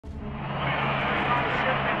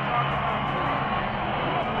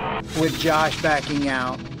with Josh backing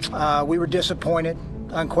out. We were disappointed.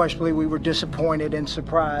 Unquestionably, we were disappointed and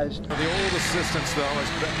surprised. The old assistants, though, as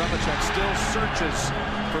Belichick still searches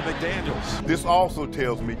for McDaniels. This also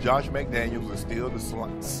tells me Josh McDaniels is still the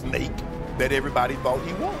snake that everybody thought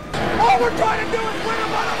he was. All we're trying to do is win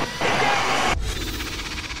him on a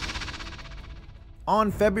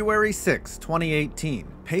On February 6, 2018,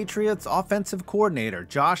 Patriots offensive coordinator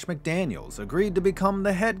Josh McDaniels agreed to become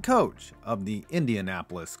the head coach of the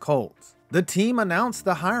Indianapolis Colts. The team announced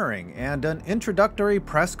the hiring, and an introductory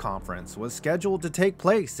press conference was scheduled to take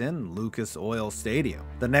place in Lucas Oil Stadium.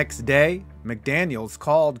 The next day, McDaniels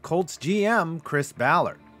called Colts GM Chris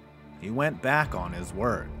Ballard. He went back on his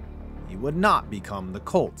word. He would not become the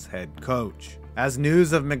Colts head coach. As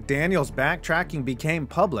news of McDaniels' backtracking became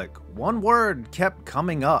public, one word kept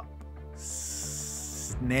coming up: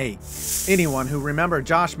 snake. Anyone who remembered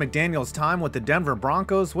Josh McDaniels' time with the Denver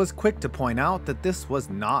Broncos was quick to point out that this was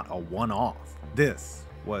not a one-off. This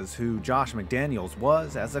was who Josh McDaniels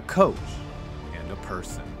was as a coach and a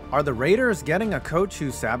person. Are the Raiders getting a coach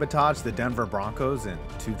who sabotaged the Denver Broncos in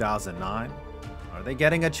 2009? Are they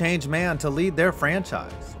getting a changed man to lead their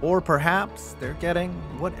franchise? Or perhaps they're getting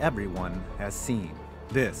what everyone has seen.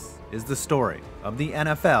 This is the story of the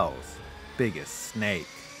NFL's biggest snake.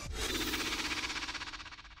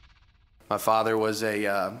 My father was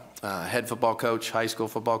a head football coach, high school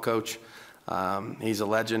football coach. He's a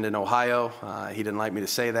legend in Ohio. He didn't like me to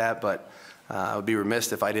say that, but I would be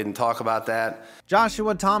remiss if I didn't talk about that.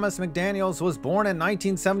 Joshua Thomas McDaniels was born in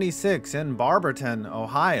 1976 in Barberton,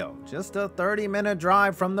 Ohio, just a 30-minute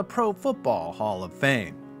drive from the Pro Football Hall of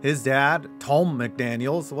Fame. His dad, Tom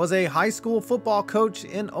McDaniels, was a high school football coach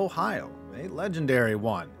in Ohio, a legendary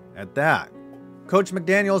one at that. Coach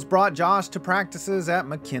McDaniels brought Josh to practices at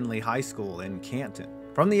McKinley High School in Canton.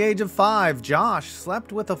 From the age of 5, Josh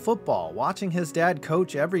slept with a football, watching his dad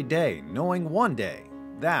coach every day, knowing one day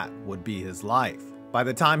that would be his life. By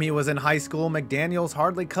the time he was in high school, McDaniels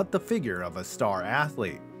hardly cut the figure of a star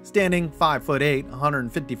athlete. Standing 5'8",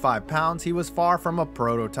 155 pounds, he was far from a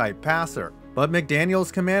prototype passer. But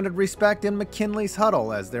McDaniels commanded respect in McKinley's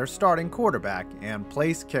huddle as their starting quarterback and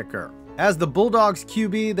place kicker. As the Bulldogs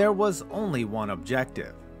QB, there was only one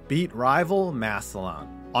objective: beat rival Massillon.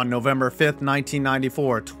 On November 5,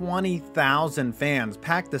 1994, 20,000 fans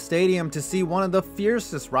packed the stadium to see one of the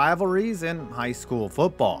fiercest rivalries in high school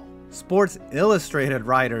football. Sports Illustrated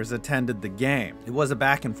writers attended the game. It was a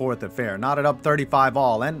back-and-forth affair, knotted up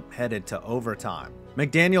 35-all and headed to overtime.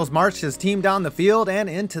 McDaniels marched his team down the field and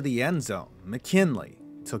into the end zone. McKinley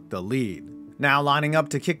took the lead. Now lining up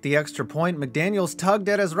to kick the extra point, McDaniels tugged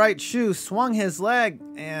at his right shoe, swung his leg,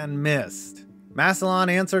 and missed. Massillon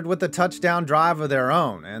answered with a touchdown drive of their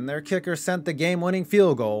own, and their kicker sent the game-winning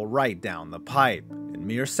field goal right down the pipe. In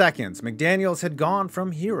mere seconds, McDaniels had gone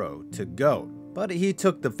from hero to GOAT, but he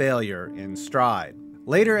took the failure in stride.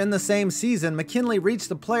 Later in the same season, McKinley reached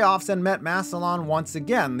the playoffs and met Massillon once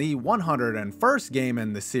again, the 101st game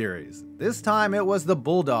in the series. This time it was the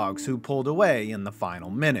Bulldogs who pulled away in the final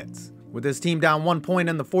minutes. With his team down 1 point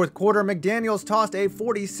in the fourth quarter, McDaniels tossed a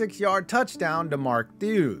 46-yard touchdown to Mark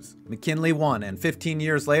Thews. McKinley won, and 15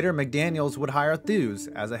 years later, McDaniels would hire Thews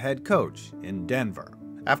as a head coach in Denver.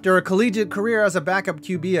 After a collegiate career as a backup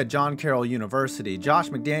QB at John Carroll University, Josh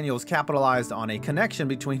McDaniels capitalized on a connection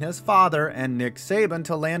between his father and Nick Saban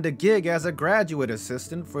to land a gig as a graduate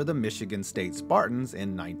assistant for the Michigan State Spartans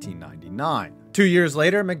in 1999. 2 years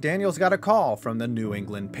later, McDaniels got a call from the New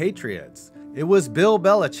England Patriots. It was Bill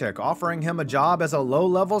Belichick offering him a job as a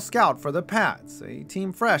low-level scout for the Pats, a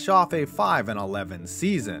team fresh off a 5-11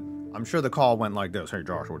 season. I'm sure the call went like this: "Hey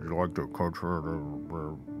Josh, would you like to coach for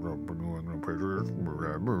the New England Patriots?"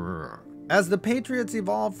 As the Patriots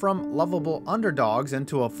evolved from lovable underdogs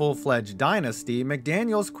into a full-fledged dynasty,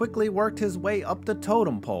 McDaniels quickly worked his way up the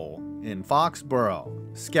totem pole in Foxborough: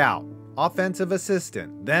 scout, offensive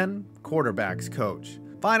assistant, then quarterbacks coach.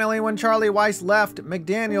 Finally, when Charlie Weiss left,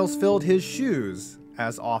 McDaniels filled his shoes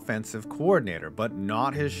as offensive coordinator, but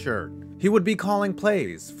not his shirt. He would be calling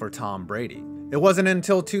plays for Tom Brady. It wasn't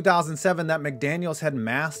until 2007 that McDaniels had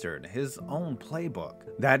mastered his own playbook.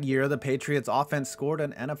 That year, the Patriots offense scored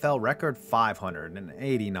an NFL record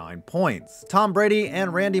 589 points. Tom Brady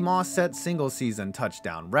and Randy Moss set single-season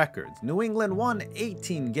touchdown records. New England won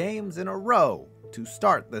 18 games in a row to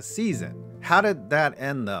start the season. How did that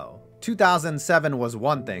end, though? 2007 was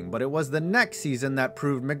one thing, but it was the next season that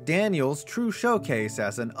proved McDaniels' true showcase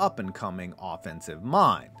as an up-and-coming offensive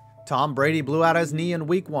mind. Tom Brady blew out his knee in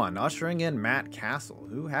Week 1, ushering in Matt Castle,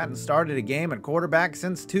 who hadn't started a game at quarterback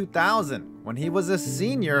since 2000, when he was a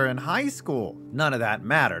senior in high school. None of that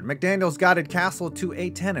mattered. McDaniels guided Castle to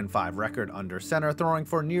a 10-5 record under center, throwing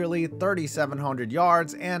for nearly 3,700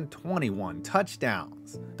 yards and 21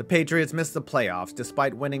 touchdowns. The Patriots missed the playoffs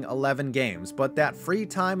despite winning 11 games, but that free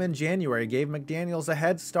time in January gave McDaniels a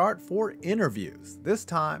head start for interviews, this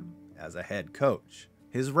time as a head coach.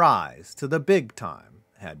 His rise to the big time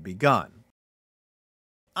had begun.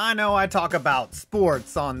 I know I talk about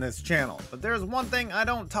sports on this channel, but there's one thing I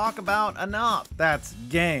don't talk about enough. That's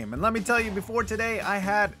game. And let me tell you, before today, I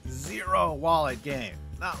had zero wallet game.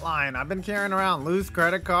 Not lying, I've been carrying around loose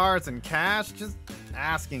credit cards and cash, just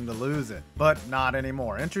asking to lose it. But not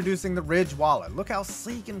anymore. Introducing the Ridge wallet. Look how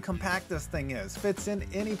sleek and compact this thing is. Fits in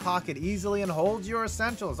any pocket easily and holds your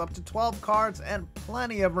essentials, up to 12 cards and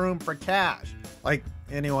plenty of room for cash. Like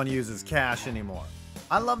anyone uses cash anymore.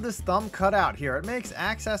 I love this thumb cutout here. It makes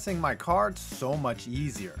accessing my cards so much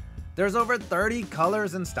easier. There's over 30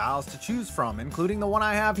 colors and styles to choose from, including the one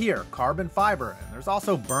I have here, carbon fiber, and there's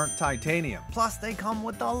also burnt titanium. Plus, they come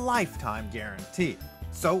with a lifetime guarantee.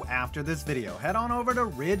 So after this video, head on over to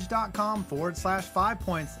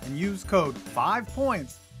ridge.com/5points and use code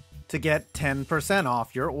 5points to get 10%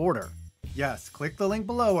 off your order. Yes, click the link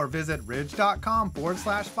below or visit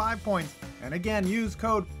ridge.com/5points, and again, use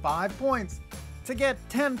code 5points to get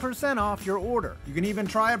 10% off your order. You can even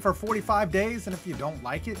try it for 45 days, and if you don't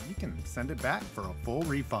like it, you can send it back for a full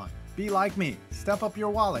refund. Be like me, step up your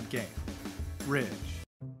wallet game. Ridge.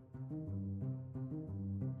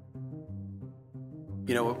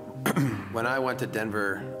 You know, when I went to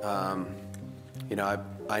Denver, you know,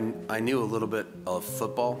 I knew a little bit of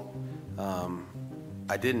football.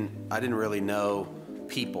 I didn't really know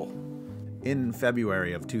people. In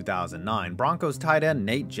February of 2009, Broncos tight end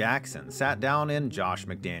Nate Jackson sat down in Josh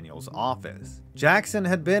McDaniels' office. Jackson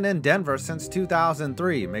had been in Denver since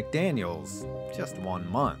 2003, McDaniels just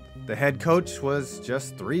 1 month. The head coach was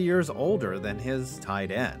just 3 years older than his tight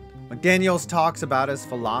end. McDaniels talks about his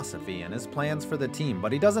philosophy and his plans for the team,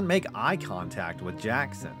 but he doesn't make eye contact with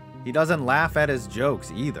Jackson. He doesn't laugh at his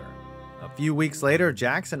jokes either. A few weeks later,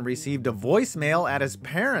 Jackson received a voicemail at his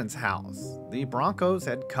parents' house. The Broncos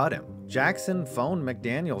had cut him. Jackson phoned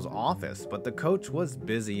McDaniels' office, but the coach was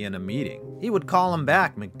busy in a meeting. He would call him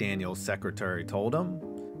back, McDaniels' secretary told him.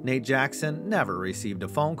 Nate Jackson never received a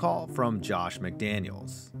phone call from Josh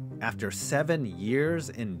McDaniels. After 7 years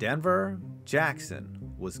in Denver, Jackson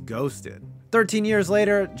was ghosted. 13 years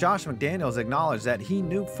later, Josh McDaniels acknowledged that he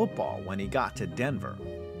knew football when he got to Denver,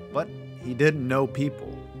 but he didn't know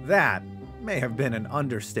people. That may have been an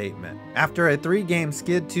understatement. After a 3-game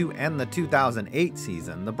skid to end the 2008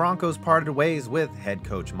 season, the Broncos parted ways with head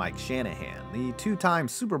coach Mike Shanahan, the 2-time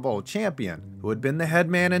Super Bowl champion, who had been the head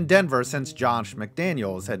man in Denver since Josh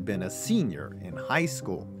McDaniels had been a senior in high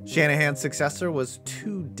school. Shanahan's successor was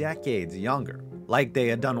 2 decades younger. Like they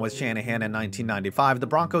had done with Shanahan in 1995, the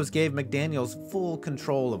Broncos gave McDaniels full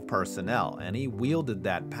control of personnel, and he wielded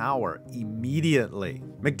that power immediately.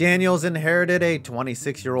 McDaniels inherited a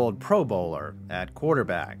 26-year-old Pro Bowler at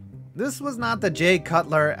quarterback. This was not the Jay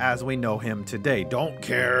Cutler as we know him today. Don't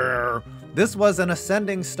care. This was an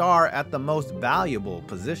ascending star at the most valuable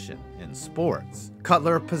position in sports.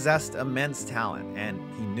 Cutler possessed immense talent, and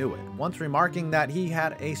he knew it, once remarking that he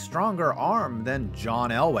had a stronger arm than John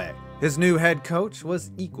Elway. His new head coach was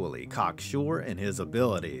equally cocksure in his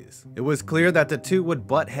abilities. It was clear that the two would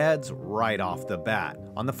butt heads right off the bat.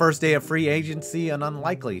 On the first day of free agency, an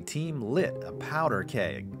unlikely team lit a powder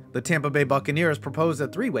keg. The Tampa Bay Buccaneers proposed a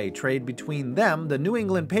 3-way trade between them, the New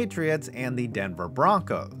England Patriots, and the Denver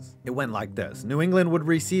Broncos. It went like this. New England would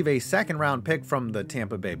receive a 2nd-round pick from the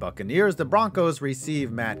Tampa Bay Buccaneers, the Broncos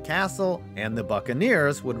receive Matt Castle, and the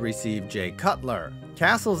Buccaneers would receive Jay Cutler.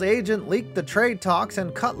 Castle's agent leaked the trade talks,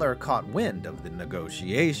 and Cutler caught wind of the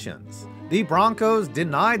negotiations. The Broncos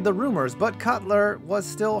denied the rumors, but Cutler was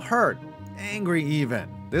still hurt, angry even.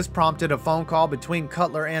 This prompted a phone call between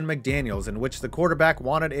Cutler and McDaniels in which the quarterback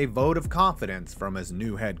wanted a vote of confidence from his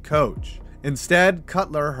new head coach. Instead,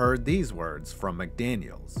 Cutler heard these words from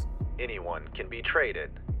McDaniels. "Anyone can be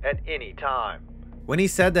traded at any time." When he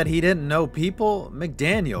said that he didn't know people,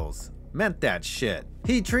 McDaniels meant that shit.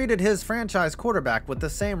 He treated his franchise quarterback with the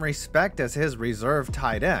same respect as his reserve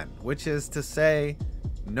tight end, which is to say,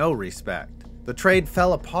 no respect. The trade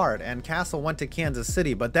fell apart and Castle went to Kansas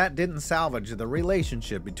City, but that didn't salvage the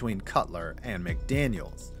relationship between Cutler and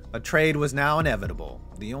McDaniels. A trade was now inevitable.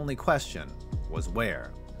 The only question was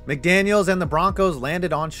where. McDaniels and the Broncos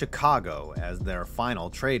landed on Chicago as their final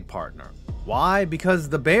trade partner. Why? Because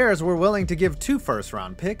the Bears were willing to give 2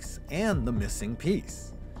 first-round picks and the missing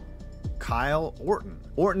piece. Kyle Orton.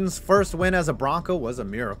 Orton's first win as a Bronco was a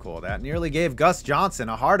miracle that nearly gave Gus Johnson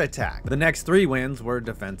a heart attack. The next 3 wins were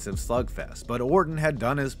defensive slugfest, but Orton had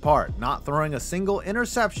done his part, not throwing a single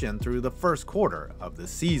interception through the first quarter of the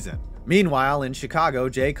season. Meanwhile, in Chicago,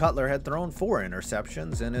 Jay Cutler had thrown 4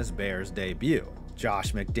 interceptions in his Bears debut.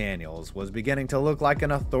 Josh McDaniels was beginning to look like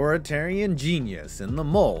an authoritarian genius in the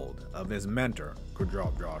mold of his mentor. Good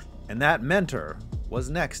job, Josh. And that mentor was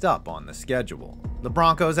next up on the schedule. The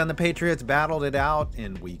Broncos and the Patriots battled it out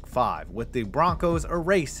in Week 5, with the Broncos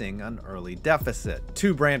erasing an early deficit.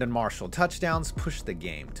 2 Brandon Marshall touchdowns pushed the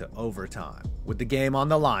game to overtime. With the game on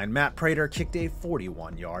the line, Matt Prater kicked a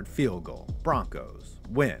 41-yard field goal. Broncos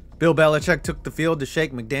win. Bill Belichick took the field to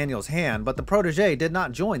shake McDaniels' hand, but the protege did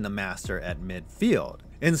not join the master at midfield.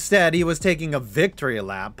 Instead, he was taking a victory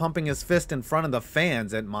lap, pumping his fist in front of the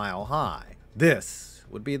fans at Mile High. This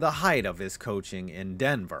would be the height of his coaching in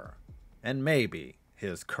Denver, and maybe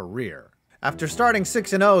his career. After starting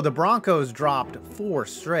 6-0, the Broncos dropped 4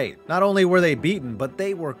 straight. Not only were they beaten, but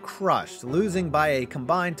they were crushed, losing by a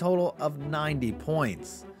combined total of 90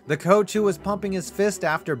 points. The coach, who was pumping his fist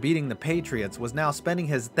after beating the Patriots, was now spending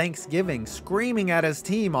his Thanksgiving screaming at his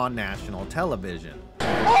team on national television.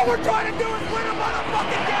 All we're trying to do is win a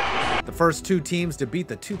motherfucking game! The first 2 teams to beat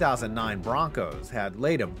the 2009 Broncos had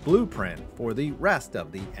laid a blueprint for the rest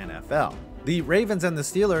of the NFL. The Ravens and the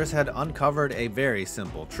Steelers had uncovered a very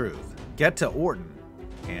simple truth. Get to Orton,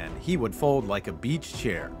 and he would fold like a beach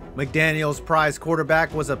chair. McDaniels' prize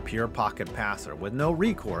quarterback was a pure pocket passer with no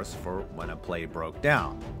recourse for when a play broke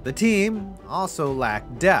down. The team also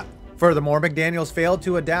lacked depth. Furthermore, McDaniels failed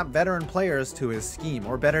to adapt veteran players to his scheme,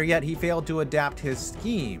 or better yet, he failed to adapt his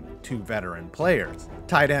scheme to veteran players.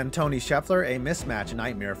 Tight end Tony Scheffler, a mismatch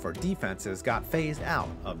nightmare for defenses, got phased out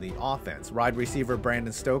of the offense. Wide receiver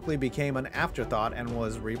Brandon Stokely became an afterthought and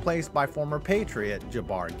was replaced by former Patriot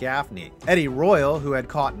Jabbar Gaffney. Eddie Royal, who had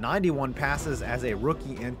caught 91 passes as a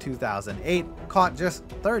rookie in 2008, caught just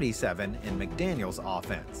 37 in McDaniels'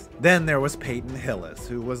 offense. Then there was Peyton Hillis,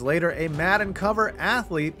 who was later a Madden cover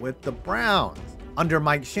athlete with the Browns. Under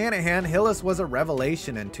Mike Shanahan, Hillis was a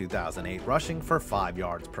revelation in 2008, rushing for 5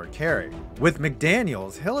 yards per carry. With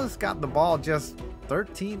McDaniels, Hillis got the ball just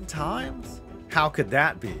 13 times? How could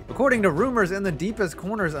that be? According to rumors in the deepest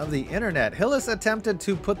corners of the internet, Hillis attempted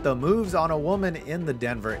to put the moves on a woman in the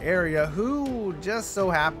Denver area who just so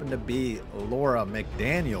happened to be Laura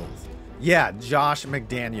McDaniels. Yeah, Josh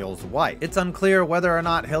McDaniels' wife. It's unclear whether or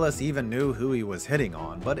not Hillis even knew who he was hitting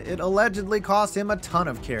on, but it allegedly cost him a ton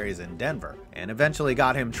of carries in Denver, and eventually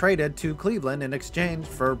got him traded to Cleveland in exchange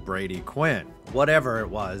for Brady Quinn. Whatever it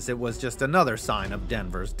was just another sign of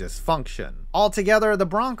Denver's dysfunction. Altogether, the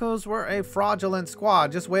Broncos were a fraudulent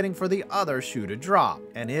squad just waiting for the other shoe to drop,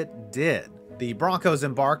 and it did. The Broncos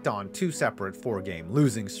embarked on 2 separate 4-game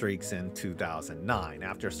losing streaks in 2009.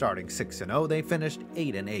 After starting 6-0, they finished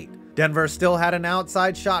 8-8. Denver still had an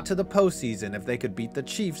outside shot to the postseason if they could beat the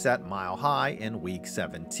Chiefs at Mile High in Week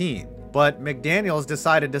 17. But McDaniels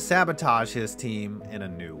decided to sabotage his team in a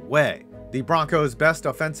new way. The Broncos' best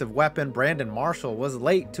offensive weapon, Brandon Marshall, was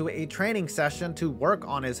late to a training session to work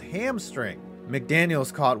on his hamstring.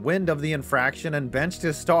 McDaniels caught wind of the infraction and benched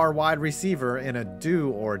his star wide receiver in a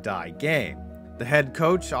do-or-die game. The head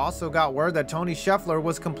coach also got word that Tony Scheffler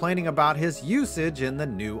was complaining about his usage in the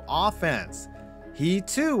new offense. He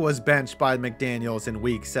too was benched by McDaniels in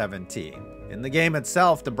Week 17. In the game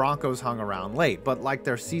itself, the Broncos hung around late, but like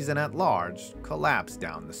their season at large, collapsed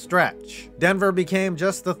down the stretch. Denver became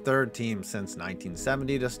just the 3rd team since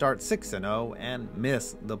 1970 to start 6-0 and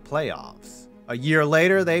miss the playoffs. A year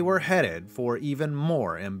later, they were headed for even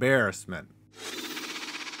more embarrassment.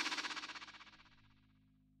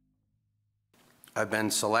 I've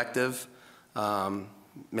been selective,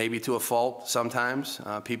 maybe to a fault sometimes.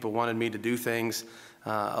 People wanted me to do things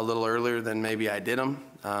a little earlier than maybe I did them,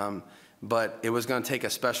 but it was going to take a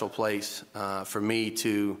special place for me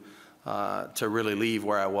to really leave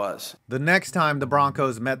where I was. The next time the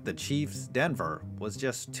Broncos met the Chiefs, Denver was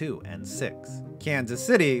just 2-6. Kansas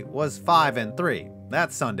City was 5-3.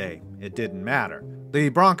 That Sunday, it didn't matter. The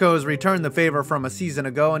Broncos returned the favor from a season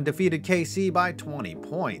ago and defeated KC by 20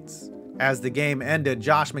 points. As the game ended,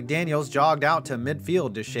 Josh McDaniels jogged out to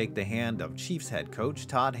midfield to shake the hand of Chiefs head coach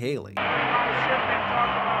Todd Haley.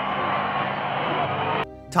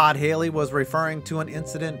 Todd Haley was referring to an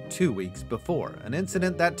incident 2 weeks before, an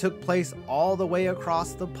incident that took place all the way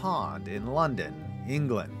across the pond in London,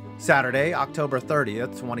 England. Saturday, October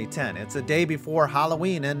 30th, 2010. It's a day before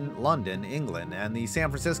Halloween in London, England, and the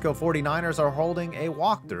San Francisco 49ers are holding a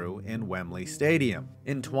walkthrough in Wembley Stadium.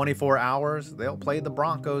 In 24 hours, they'll play the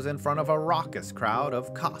Broncos in front of a raucous crowd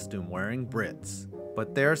of costume-wearing Brits.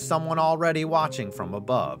 but there's someone already watching from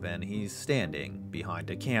above, and he's standing behind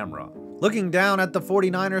a camera. Looking down at the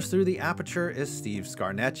 49ers through the aperture is Steve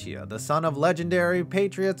Scarnecchia, the son of legendary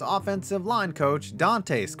Patriots offensive line coach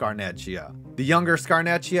Dante Scarnecchia. The younger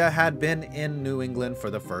Scarnecchia had been in New England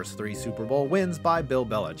for the first 3 Super Bowl wins by Bill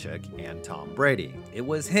Belichick and Tom Brady. It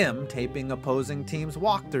was him taping opposing teams'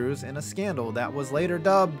 walkthroughs in a scandal that was later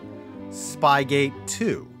dubbed Spygate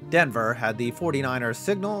 2. Denver had the 49ers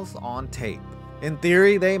signals on tape. In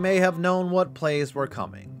theory, they may have known what plays were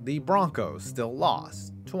coming. The Broncos still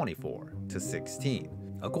lost 24-16.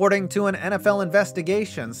 According to an NFL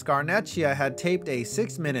investigation, Scarnecchia had taped a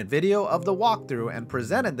 6-minute video of the walkthrough and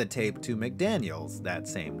presented the tape to McDaniels that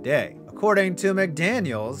same day. According to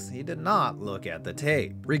McDaniels, he did not look at the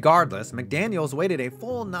tape. Regardless, McDaniels waited a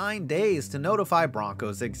full 9 days to notify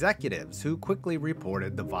Broncos executives, who quickly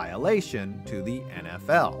reported the violation to the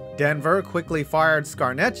NFL. Denver quickly fired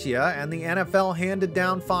Scarnecchia, and the NFL handed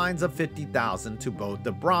down fines of $50,000 to both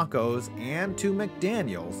the Broncos and to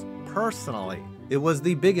McDaniels personally. It was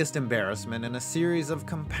the biggest embarrassment in a series of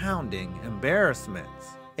compounding embarrassments.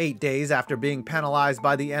 8 days after being penalized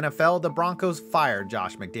by the NFL, the Broncos fired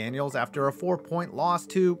Josh McDaniels after a 4-point loss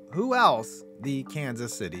to, who else? The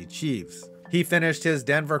Kansas City Chiefs. He finished his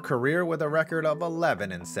Denver career with a record of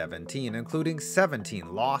 11-17, including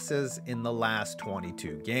 17 losses in the last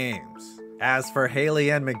 22 games. As for Haley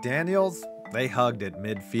and McDaniels, they hugged at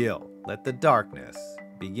midfield. Let the darkness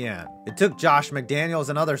begin. It took Josh McDaniels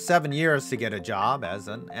another 7 years to get a job as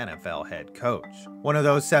an NFL head coach. One of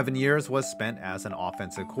those 7 years was spent as an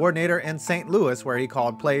offensive coordinator in St. Louis, where he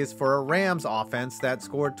called plays for a Rams offense that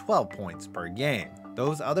scored 12 points per game.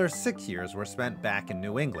 Those other 6 years were spent back in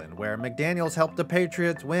New England, where McDaniels helped the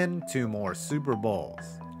Patriots win 2 more Super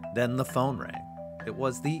Bowls. Then the phone rang. It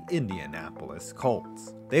was the Indianapolis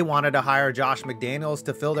Colts. They wanted to hire Josh McDaniels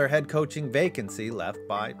to fill their head coaching vacancy left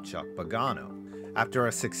by Chuck Pagano. After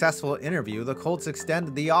a successful interview, the Colts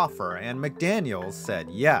extended the offer, and McDaniels said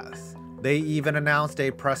yes. They even announced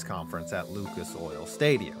a press conference at Lucas Oil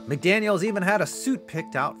Stadium. McDaniels even had a suit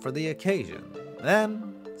picked out for the occasion.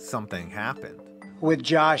 Then, something happened. With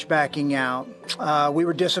Josh backing out, we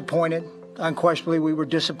were disappointed. Unquestionably, we were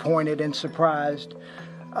disappointed and surprised.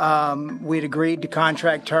 We had agreed to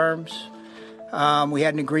contract terms. We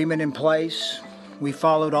had an agreement in place. We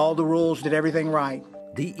followed all the rules, did everything right.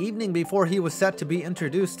 The evening before he was set to be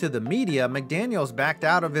introduced to the media, McDaniels backed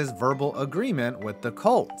out of his verbal agreement with the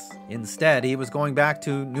Colts. Instead, he was going back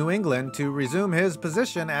to New England to resume his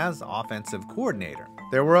position as offensive coordinator.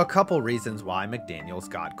 There were a couple reasons why McDaniels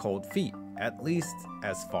got cold feet, at least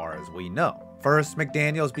as far as we know. First,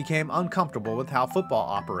 McDaniels became uncomfortable with how football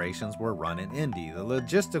operations were run in Indy, the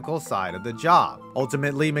logistical side of the job.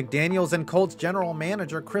 Ultimately, McDaniels and Colts general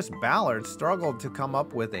manager Chris Ballard struggled to come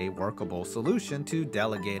up with a workable solution to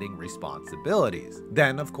delegating responsibilities.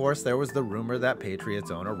 Then, of course, there was the rumor that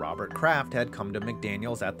Patriots owner Robert Kraft had come to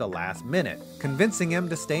McDaniels at the last minute, convincing him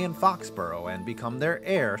to stay in Foxborough and become their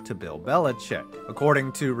heir to Bill Belichick.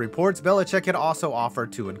 According to reports, Belichick had also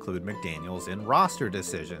offered to include McDaniels in roster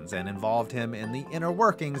decisions and involved him in the inner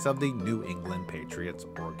workings of the New England Patriots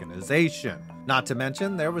organization. Not to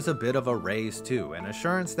mention, there was a bit of a raise too, an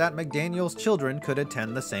assurance that McDaniels' children could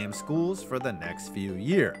attend the same schools for the next few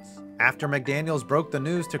years. After McDaniels broke the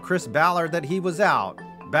news to Chris Ballard that he was out,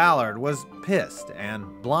 Ballard was pissed and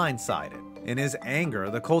blindsided. In his anger,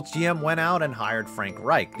 the Colts GM went out and hired Frank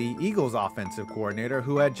Reich, the Eagles offensive coordinator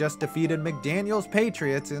who had just defeated McDaniels'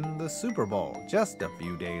 Patriots in the Super Bowl just a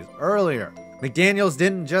few days earlier. McDaniels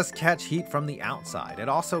didn't just catch heat from the outside, it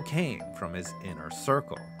also came from his inner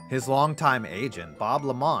circle. His longtime agent, Bob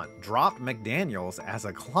Lamont, dropped McDaniels as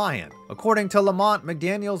a client. According to Lamont,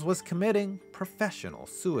 McDaniels was committing professional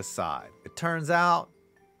suicide. It turns out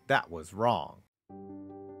that was wrong.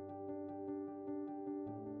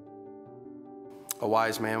 A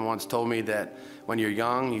wise man once told me that when you're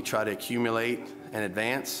young, you try to accumulate and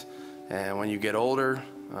advance, and when you get older,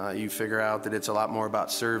 you figure out that it's a lot more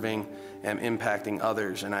about serving and impacting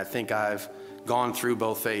others, and I think I've gone through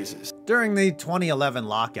both phases. During the 2011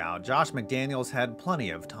 lockout, Josh McDaniels had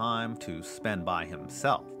plenty of time to spend by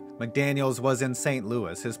himself. McDaniels was in St.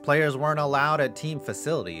 Louis, his players weren't allowed at team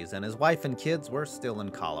facilities, and his wife and kids were still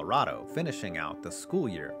in Colorado, finishing out the school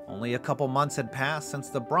year. Only a couple months had passed since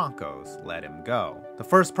the Broncos let him go. The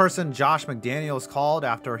first person Josh McDaniels called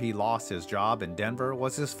after he lost his job in Denver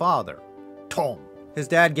was his father, Tom. His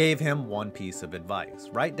dad gave him one piece of advice: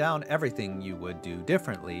 write down everything you would do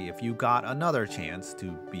differently if you got another chance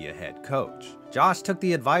to be a head coach. Josh took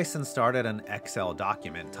the advice and started an Excel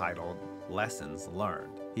document titled Lessons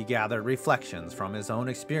Learned. He gathered reflections from his own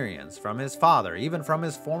experience, from his father, even from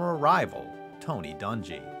his former rival, Tony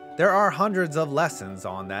Dungy. There are hundreds of lessons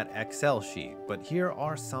on that Excel sheet, but here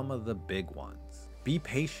are some of the big ones. Be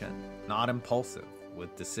patient, not impulsive,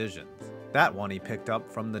 with decisions. That one he picked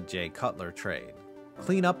up from the Jay Cutler trade.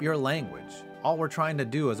 Clean up your language. All we're trying to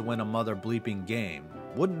do is win a mother bleeping game.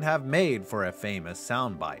 Wouldn't have made for a famous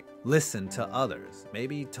soundbite. Listen to others.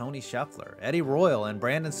 Maybe Tony Scheffler, Eddie Royal, and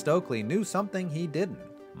Brandon Stokely knew something he didn't.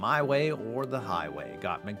 My way or the highway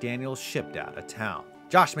got McDaniels shipped out of town.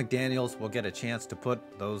 Josh McDaniels will get a chance to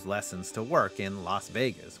put those lessons to work in Las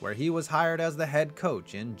Vegas, where he was hired as the head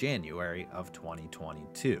coach in January of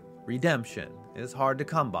 2022. Redemption is hard to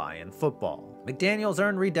come by in football. McDaniels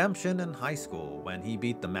earned redemption in high school when he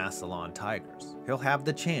beat the Massillon Tigers. He'll have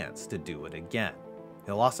the chance to do it again.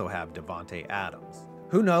 He'll also have Devontae Adams.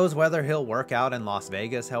 Who knows whether he'll work out in Las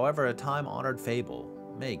Vegas, however, a time-honored fable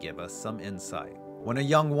may give us some insight. When a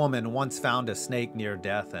young woman once found a snake near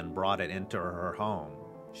death and brought it into her home,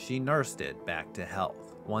 she nursed it back to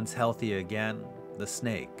health. Once healthy again, the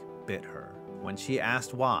snake bit her. When she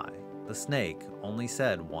asked why, the snake only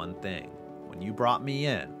said one thing: "When you brought me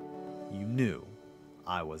in, you knew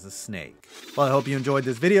I was a snake." Well, I hope you enjoyed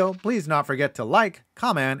this video. Please not forget to like,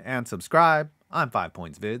 comment, and subscribe. I'm 5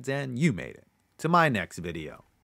 Points Vids, and you made it to my next video.